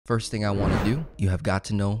First thing I want to do, you have got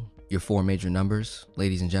to know your 4 major numbers,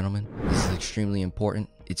 ladies and gentlemen. This is extremely important.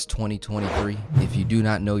 It's 2023. If you do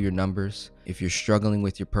not know your numbers, if you're struggling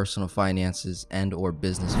with your personal finances and or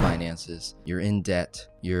business finances, you're in debt,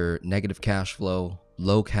 you're negative cash flow,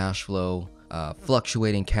 low cash flow,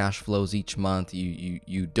 fluctuating cash flows each month,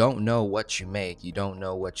 you don't know what you make, you don't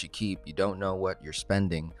know what you keep, you don't know what you're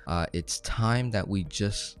spending, it's time that we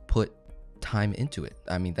just put time into it.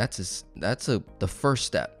 I mean, the first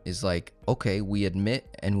step is like, okay, we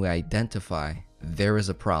admit and we identify there is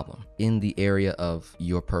a problem in the area of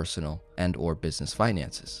your personal and or business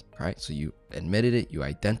finances, right? So you admitted it, you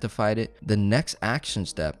identified it. The next action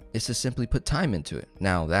step is to simply put time into it.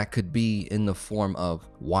 Now, that could be in the form of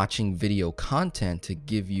watching video content to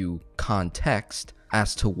give you context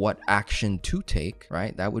as to what action to take,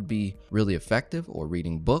 right? That would be really effective, or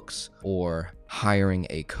reading books, or hiring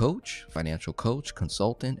a coach, financial coach,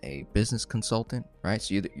 consultant, a business consultant, right?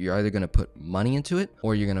 So you're either going to put money into it,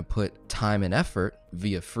 or you're going to put time and effort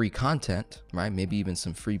via free content, right? Maybe even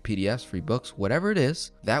some free PDFs, free books, whatever it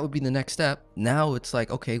is. That would be the next step. Now it's like,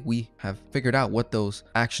 okay, we have figured out what those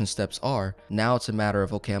action steps are. Now it's a matter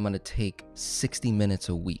of, okay, I'm going to take 60 minutes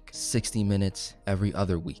a week, 60 minutes every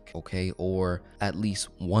other week, okay? Or at least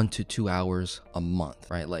 1 to 2 hours a month,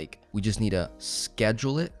 right? Like, we just need to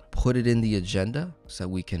schedule it, put it in the agenda so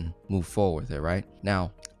we can move forward there, right?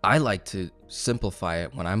 Now, I like to simplify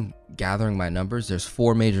it. When I'm gathering my numbers, there's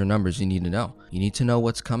 4 major numbers you need to know. You need to know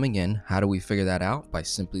what's coming in. How do we figure that out? By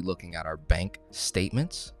simply looking at our bank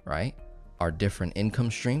statements, right? Our different income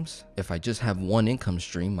streams. If I just have one income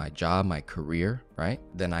stream, my job, my career, right?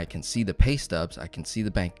 Then I can see the pay stubs, I can see the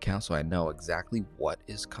bank account, so I know exactly what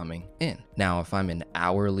is coming in. Now, if I'm an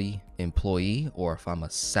hourly employee, or if I'm a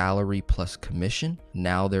salary plus commission,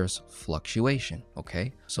 now there's fluctuation,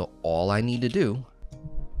 okay? So all I need to do,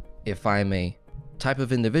 if I'm a type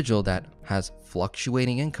of individual that has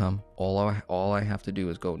fluctuating income, all I have to do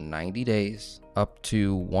is go 90 days up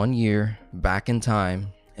to 1 year back in time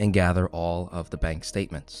and gather all of the bank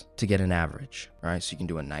statements to get an average, right? So you can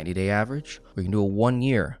do a 90-day average, or you can do a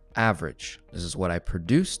 1-year average. This is what I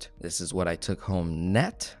produced. This is what I took home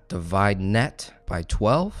net. Divide net by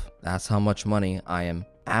 12. That's how much money I am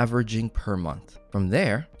averaging per month. From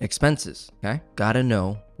there, expenses, okay? Gotta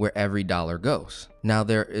know where every dollar goes. Now,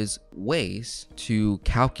 there is ways to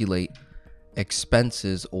calculate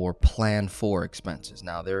expenses or plan for expenses.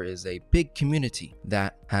 Now, there is a big community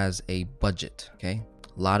that has a budget, okay?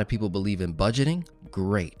 A lot of people believe in budgeting.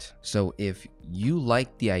 Great. So if you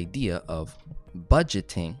like the idea of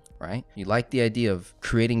budgeting, right? You like the idea of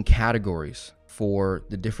creating categories for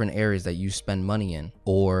the different areas that you spend money in,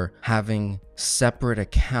 or having separate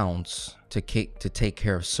accounts to take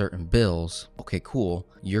care of certain bills. Okay, cool.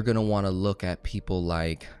 You're going to want to look at people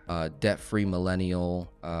like Debt-Free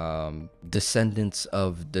Millennial, descendants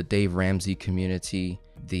of the Dave Ramsey community,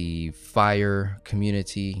 the FIRE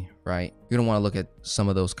community, right? You're going to want to look at some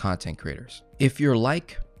of those content creators. If you're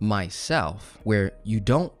like myself, where you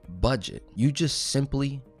don't budget, you just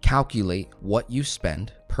simply calculate what you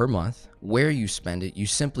spend per month, where you spend it. You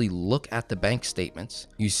simply look at the bank statements,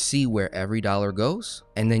 you see where every dollar goes,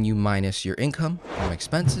 and then you minus your income from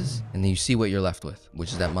expenses, and then you see what you're left with,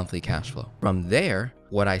 which is that monthly cash flow. From there,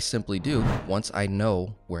 what I simply do, once I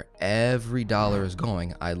know where every dollar is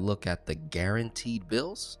going, I look at the guaranteed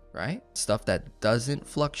bills, right? Stuff that doesn't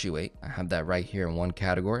fluctuate. I have that right here in one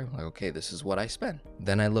category. I'm like, okay, this is what I spend.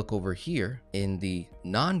 Then I look over here in the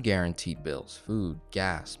non-guaranteed bills: food,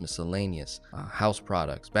 gas, miscellaneous, house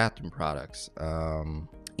products, bathroom products,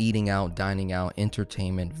 eating out, dining out,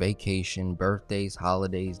 entertainment, vacation, birthdays,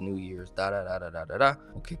 holidays, New Year's, da-da-da-da-da-da-da.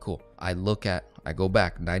 Okay, cool. I go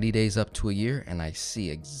back 90 days up to a year, and I see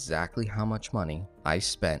exactly how much money I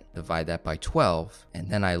spent, divide that by 12, and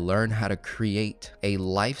then I learn how to create a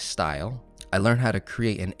lifestyle. I learned how to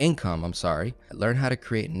create an income, I learned how to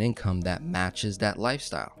create an income that matches that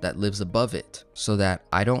lifestyle, that lives above it, so that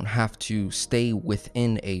I don't have to stay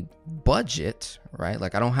within a budget, right?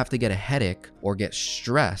 Like, I don't have to get a headache or get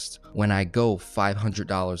stressed when I go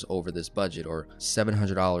 $500 over this budget or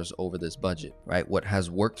 $700 over this budget, right? What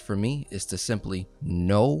has worked for me is to simply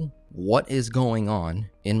know what is going on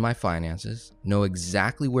in my finances, know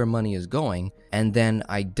exactly where money is going, and then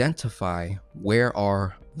identify where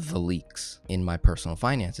are the leaks in my personal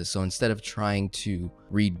finances. So instead of trying to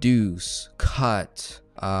reduce, cut,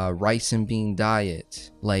 rice and bean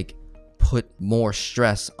diet, like put more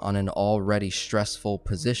stress on an already stressful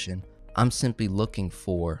position, I'm simply looking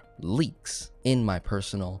for leaks in my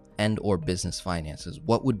personal and or business finances.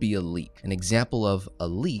 What would be a leak? An example of a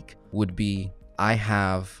leak would be, I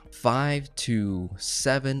have $5 to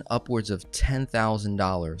 $7, upwards of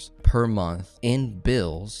 $10,000 per month in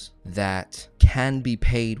bills that can be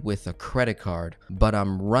paid with a credit card, but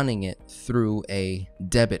I'm running it through a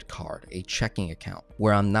debit card, a checking account,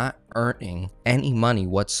 where I'm not earning any money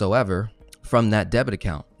whatsoever from that debit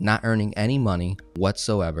account, not earning any money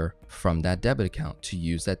whatsoever from that debit account to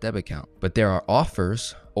use that debit account. But there are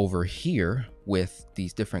offers over here with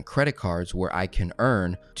these different credit cards where I can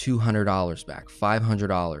earn $200 back,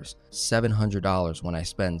 $500, $700 when I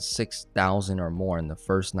spend $6,000 or more in the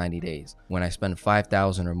first 90 days, when I spend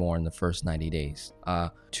 $5,000 or more in the first 90 days,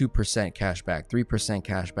 2% cash back, 3%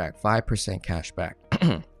 cash back, 5% cash back,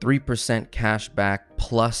 3% cash back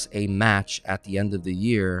plus a match at the end of the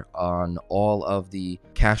year on all of the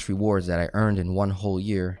cash rewards that I earned in one whole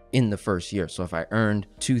year in the first year. So if I earned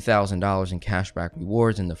 $2,000 in cash back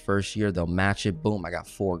rewards in the first year, they'll match it. Boom, I got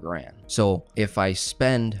 $4,000. So if I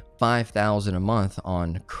spend $5,000 a month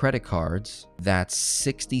on credit cards, that's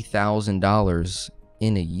 $60,000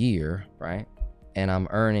 in a year, right? And I'm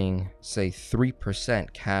earning, say,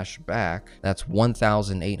 3% cash back, that's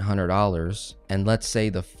 $1,800. And let's say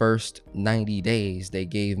the first 90 days, they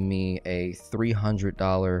gave me a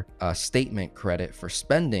 $300 statement credit for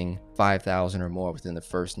spending $5,000 or more within the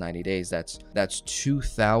first 90 days. That's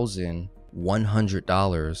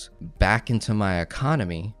 $2,100 back into my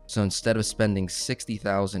economy. So instead of spending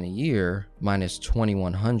 $60,000 a year minus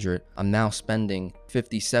 $2,100, I'm now spending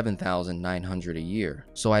 $57,900 a year.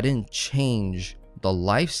 So I didn't change the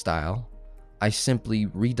lifestyle, I simply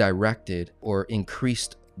redirected or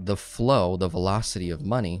increased the flow, the velocity of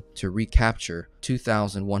money to recapture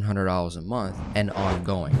 $2,100 a month and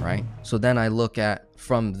ongoing, right? So then I look at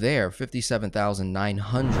from there,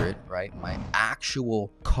 $57,900, right? My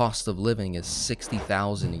actual cost of living is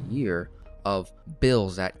 $60,000 a year of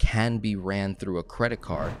bills that can be ran through a credit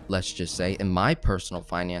card. Let's just say in my personal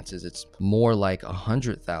finances, it's more like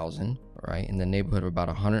 100,000, right? In the neighborhood of about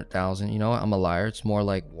 100,000. You know what? I'm a liar. It's more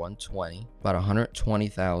like 120, about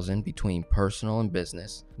 120,000 between personal and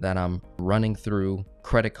business that I'm running through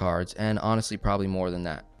credit cards, and honestly, probably more than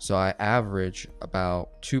that. So I average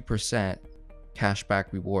about 2% cashback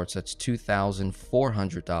rewards. That's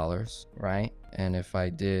 $2,400, right? And if I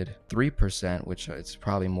did 3%, which it's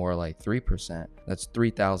probably more like 3%, that's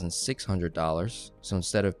 $3,600. So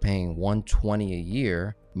instead of paying $120 a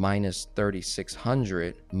year minus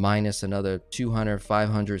 $3,600 minus another $200,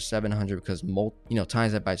 $500, $700, because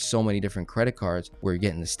times that by so many different credit cards where you're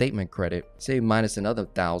getting the statement credit, say minus another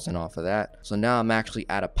 $1,000 off of that. So now I'm actually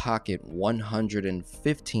out of pocket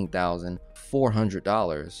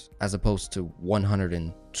 $115,400 as opposed to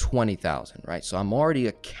 $120,000, right? So I'm already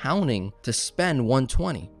accounting to spend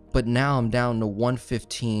 $120, but now I'm down to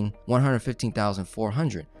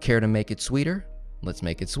 $115,400. Care to make it sweeter? Let's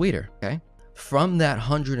make it sweeter, okay? From that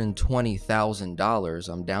 $120,000,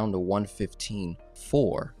 I'm down to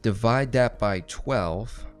 $115,400. Divide that by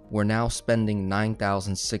 12. We're now spending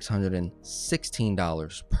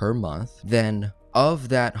 $9,616 per month. Then of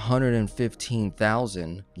that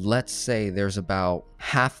 $115,000, let's say there's about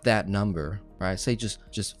half that number, right? Say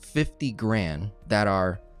just 50 grand that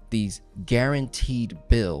are these guaranteed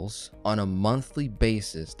bills on a monthly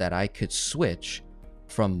basis that I could switch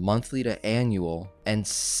from monthly to annual and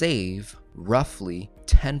save roughly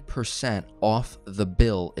 10% off the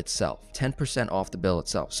bill itself. 10% off the bill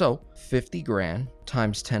itself. So 50 grand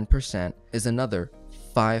times 10% is another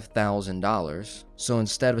 $5,000. So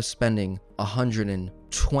instead of spending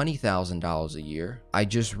 $120,000 a year, I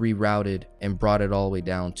just rerouted and brought it all the way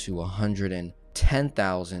down to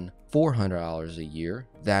 $110,400 a year.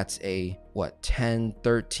 That's a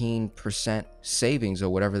 10-13% savings or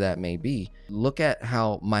whatever that may be. Look at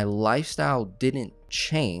how my lifestyle didn't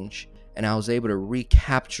change and I was able to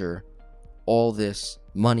recapture all this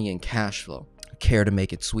money and cash flow. Care to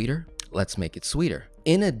make it sweeter? Let's make it sweeter.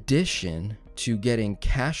 In addition to getting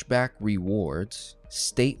cashback rewards,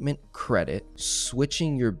 statement credit,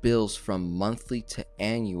 switching your bills from monthly to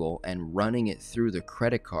annual and running it through the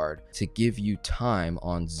credit card to give you time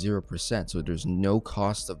on 0%, so there's no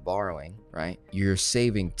cost of borrowing, right? You're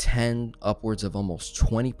saving 10, upwards of almost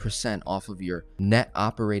 20% off of your net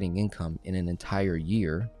operating income in an entire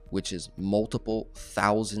year, which is multiple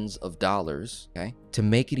thousands of dollars, okay? To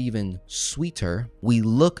make it even sweeter, we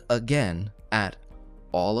look again at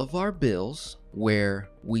all of our bills. Where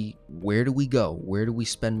do we go? Where do we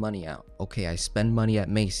spend money out? Okay, I spend money at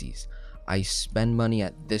Macy's. I spend money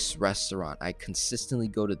at this restaurant. I consistently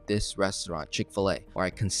go to this restaurant, Chick-fil-A, or I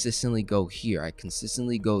consistently go here. I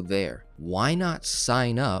consistently go there. why not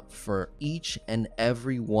sign up for each and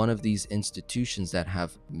every one of these institutions that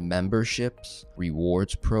have memberships,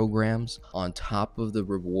 rewards programs on top of the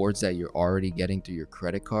rewards that you're already getting through your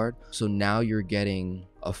credit card? So now you're getting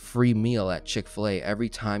a free meal at Chick-fil-A every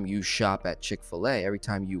time you shop at Chick-fil-A, every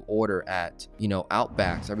time you order at,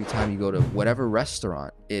 Outbacks, every time you go to whatever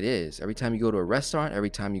restaurant it is, every time you go to a restaurant,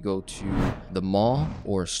 every time you go to the mall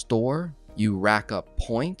or a store, you rack up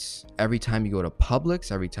points. Every time you go to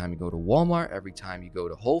Publix, every time you go to Walmart, every time you go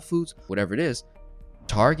to Whole Foods, whatever it is,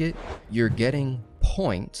 Target, you're getting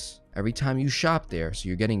points every time you shop there. So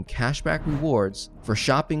you're getting cashback rewards for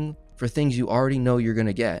shopping for things you already know you're going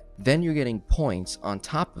to get. Then you're getting points on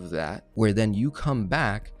top of that, where then you come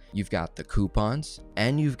back, you've got the coupons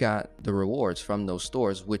and you've got the rewards from those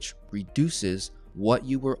stores, which reduces what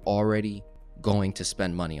you were already going to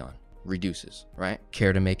spend money on. Reduces, right?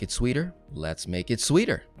 Care to make it sweeter? Let's make it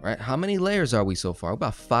sweeter, right? How many layers are we so far?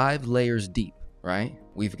 About 5 layers deep, right?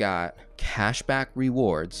 We've got cashback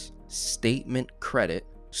rewards, statement credit,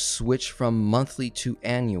 switch from monthly to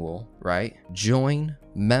annual, right?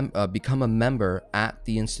 Become a member at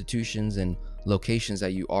the institutions and locations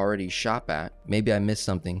that you already shop at. Maybe I missed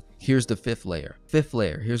something. Here's the 5th layer. 5th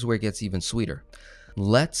layer, here's where it gets even sweeter.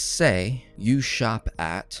 Let's say you shop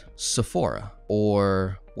at Sephora,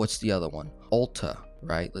 or what's the other one? Ulta,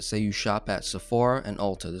 right? Let's say you shop at Sephora and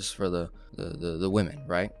Ulta. This is for the women,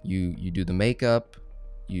 right? You do the makeup,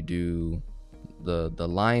 you do the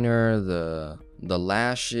liner, the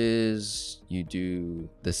lashes, you do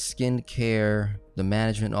the skincare, the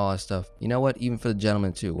management, all that stuff. You know what? Even for the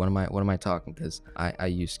gentlemen too. What am I talking? Because I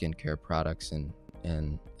use skincare products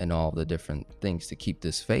and all the different things to keep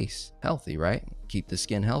this face healthy, right? Keep the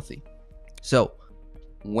skin healthy. So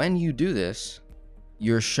when you do this,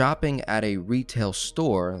 you're shopping at a retail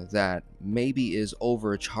store that maybe is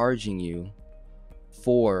overcharging you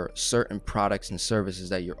for certain products and services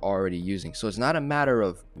that you're already using. So it's not a matter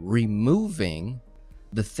of removing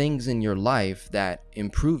the things in your life that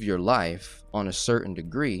improve your life on a certain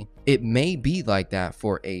degree. It may be like that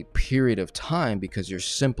for a period of time because you're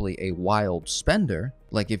simply a wild spender.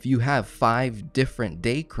 Like if you have 5 different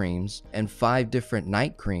day creams and 5 different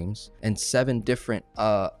night creams and 7 different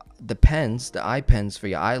the eye pens for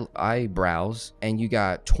your eyebrows, and you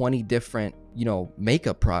got 20 different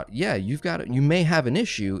makeup product, you may have an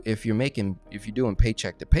issue if you're doing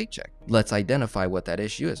paycheck to paycheck. Let's identify what that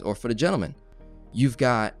issue is. Or for the gentleman, you've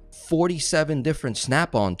got 47 different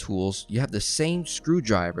snap-on tools. You have the same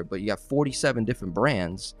screwdriver, but you got 47 different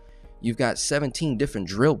brands. You've got 17 different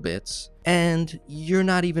drill bits, and you're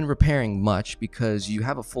not even repairing much because you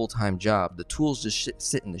have a full-time job. The tools just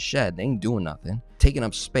sit in the shed. They ain't doing nothing, taking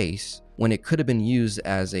up space when it could have been used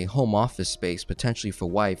as a home office space, potentially for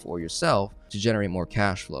wife or yourself, to generate more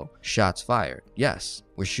cash flow. Shots fired. Yes,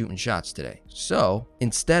 we're shooting shots today. So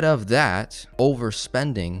instead of that,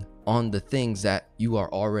 overspending on the things that you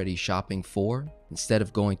are already shopping for, instead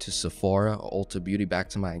of going to Sephora or Ulta Beauty, back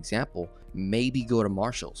to my example, maybe go to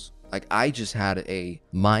Marshall's. Like I just had a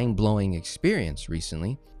mind-blowing experience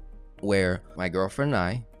recently where my girlfriend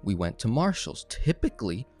and we went to Marshall's.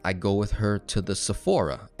 Typically, I go with her to the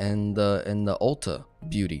Sephora and the Ulta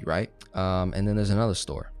Beauty, right? And then there's another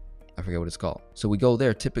store. I forget what it's called. So we go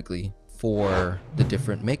there typically for the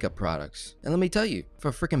different makeup products. And let me tell you,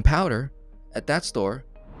 for freaking powder at that store,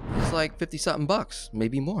 it's like 50-something bucks,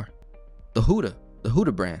 maybe more. The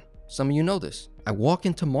Huda brand. Some of you know this. I walk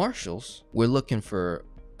into Marshall's. We're looking for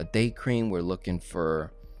a day cream. We're looking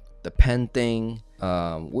for the pen thing.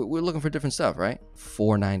 We're looking for different stuff, right?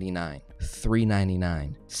 $4.99,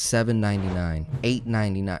 $3.99, $7.99,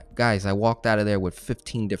 $8.99. Guys, I walked out of there with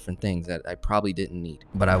 15 different things that I probably didn't need,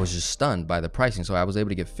 but I was just stunned by the pricing. So I was able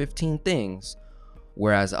to get 15 things,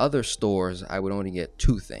 whereas other stores, I would only get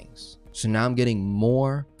 2 things. So now I'm getting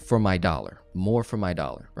more for my dollar,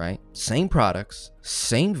 right? Same products,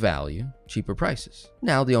 same value, cheaper prices.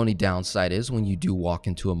 Now, the only downside is when you do walk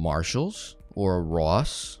into a Marshall's or a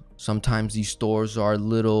Ross, sometimes these stores are a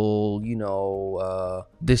little,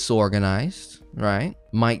 disorganized, right?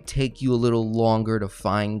 Might take you a little longer to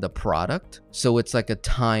find the product. So it's like a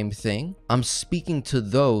time thing. I'm speaking to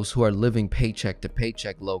those who are living paycheck to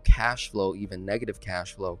paycheck, low cash flow, even negative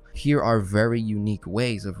cash flow. Here are very unique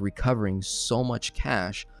ways of recovering so much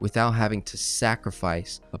cash without having to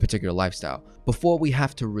sacrifice a particular lifestyle. Before we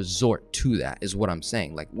have to resort to that is what I'm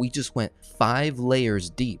saying. Like we just went 5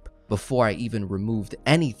 layers deep before I even removed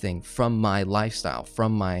anything from my lifestyle,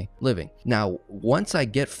 from my living. Now, once I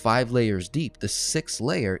get 5 layers deep, the 6th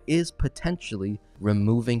layer is potentially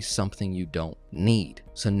removing something you don't need.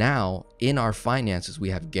 So now in our finances, we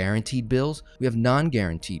have guaranteed bills, we have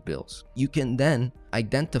non-guaranteed bills. You can then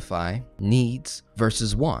identify needs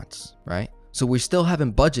versus wants, right? So we still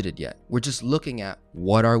haven't budgeted yet. We're just looking at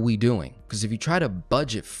what are we doing? Because if you try to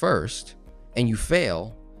budget first and you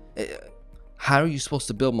fail, how are you supposed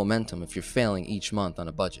to build momentum if you're failing each month on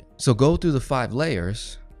a budget? So go through the 5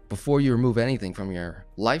 layers before you remove anything from your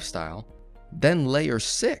lifestyle. Then layer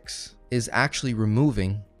 6 is actually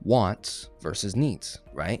removing wants versus needs,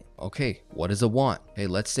 right? Okay, what is a want? Hey,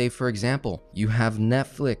 let's say, for example, you have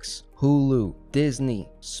Netflix, Hulu, Disney,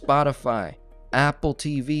 Spotify, Apple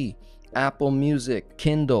TV, Apple Music,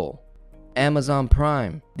 Kindle, Amazon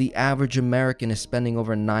Prime. The average American is spending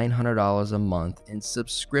over $900 a month in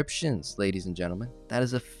subscriptions, ladies and gentlemen. That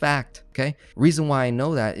is a fact, okay? Reason why I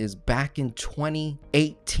know that is back in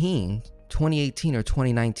 2018 or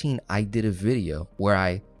 2019, I did a video where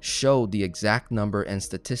I showed the exact number and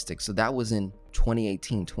statistics. So that was in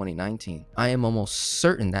 2018, 2019. I am almost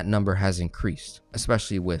certain that number has increased,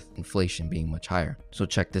 especially with inflation being much higher. So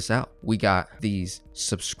check this out. We got these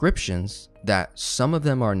subscriptions that some of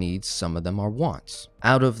them are needs, some of them are wants.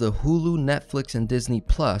 Out of the Hulu, Netflix, and Disney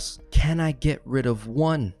Plus, can I get rid of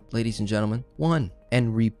one, ladies and gentlemen? One,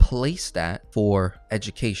 and replace that for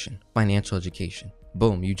education, financial education.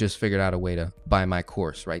 Boom, you just figured out a way to buy my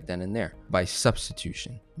course right then and there by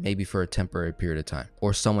substitution, maybe for a temporary period of time,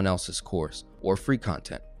 or someone else's course, or free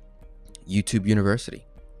content. YouTube University,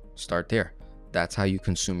 start there. That's how you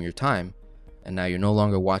consume your time. And now you're no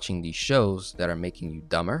longer watching these shows that are making you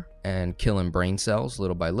dumber and killing brain cells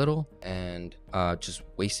little by little and just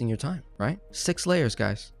wasting your time, right? 6 layers,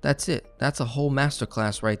 guys. That's it. That's a whole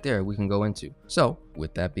masterclass right there we can go into. So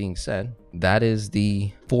with that being said, that is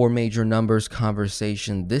the 4 major numbers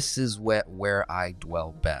conversation. This is where I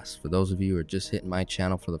dwell best. For those of you who are just hitting my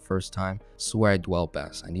channel for the first time, this is where I dwell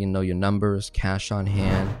best. I need to know your numbers, cash on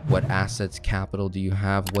hand, what assets, capital do you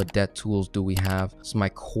have, what debt tools do we have. It's my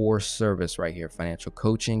core service right here, financial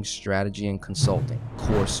coaching, strategy, and consulting.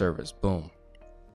 Core service, boom.